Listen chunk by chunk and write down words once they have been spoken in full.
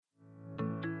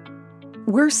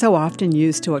We're so often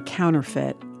used to a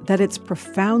counterfeit that it's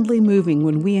profoundly moving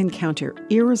when we encounter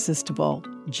irresistible,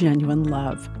 genuine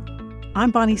love. I'm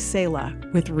Bonnie Sala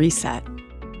with Reset.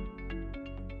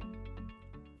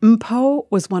 Mpho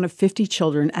was one of 50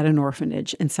 children at an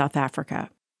orphanage in South Africa.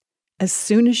 As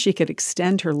soon as she could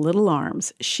extend her little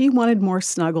arms, she wanted more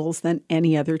snuggles than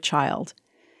any other child.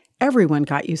 Everyone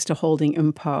got used to holding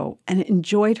Mpho and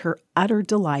enjoyed her utter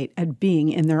delight at being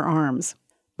in their arms.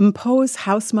 Mpho's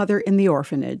house mother in the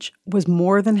orphanage was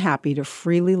more than happy to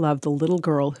freely love the little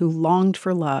girl who longed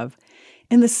for love,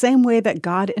 in the same way that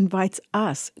God invites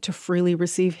us to freely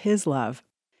receive His love.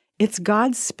 It's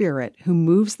God's Spirit who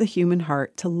moves the human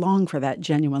heart to long for that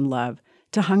genuine love,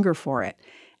 to hunger for it,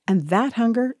 and that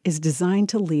hunger is designed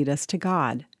to lead us to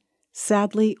God.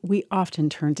 Sadly, we often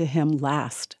turn to Him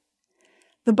last.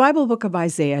 The Bible book of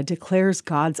Isaiah declares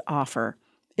God's offer.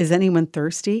 Is anyone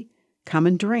thirsty? Come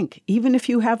and drink, even if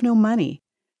you have no money.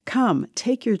 Come,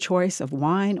 take your choice of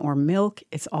wine or milk,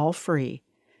 it's all free.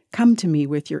 Come to me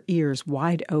with your ears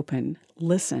wide open.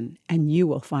 Listen, and you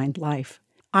will find life.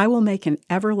 I will make an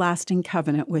everlasting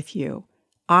covenant with you.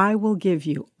 I will give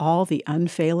you all the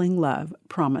unfailing love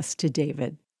promised to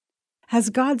David. Has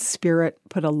God's Spirit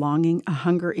put a longing, a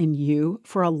hunger in you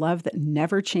for a love that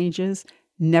never changes,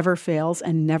 never fails,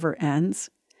 and never ends?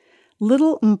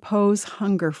 Little Mpho's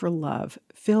hunger for love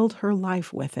filled her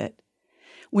life with it.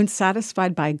 When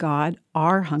satisfied by God,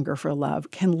 our hunger for love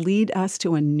can lead us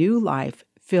to a new life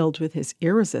filled with His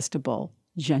irresistible,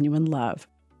 genuine love.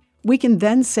 We can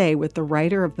then say with the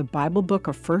writer of the Bible book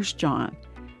of 1 John,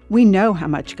 we know how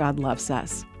much God loves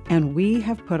us, and we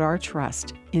have put our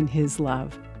trust in His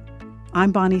love.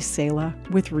 I'm Bonnie Sala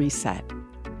with Reset.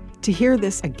 To hear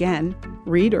this again,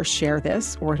 read or share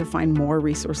this, or to find more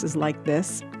resources like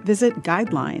this, visit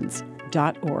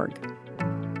guidelines.org.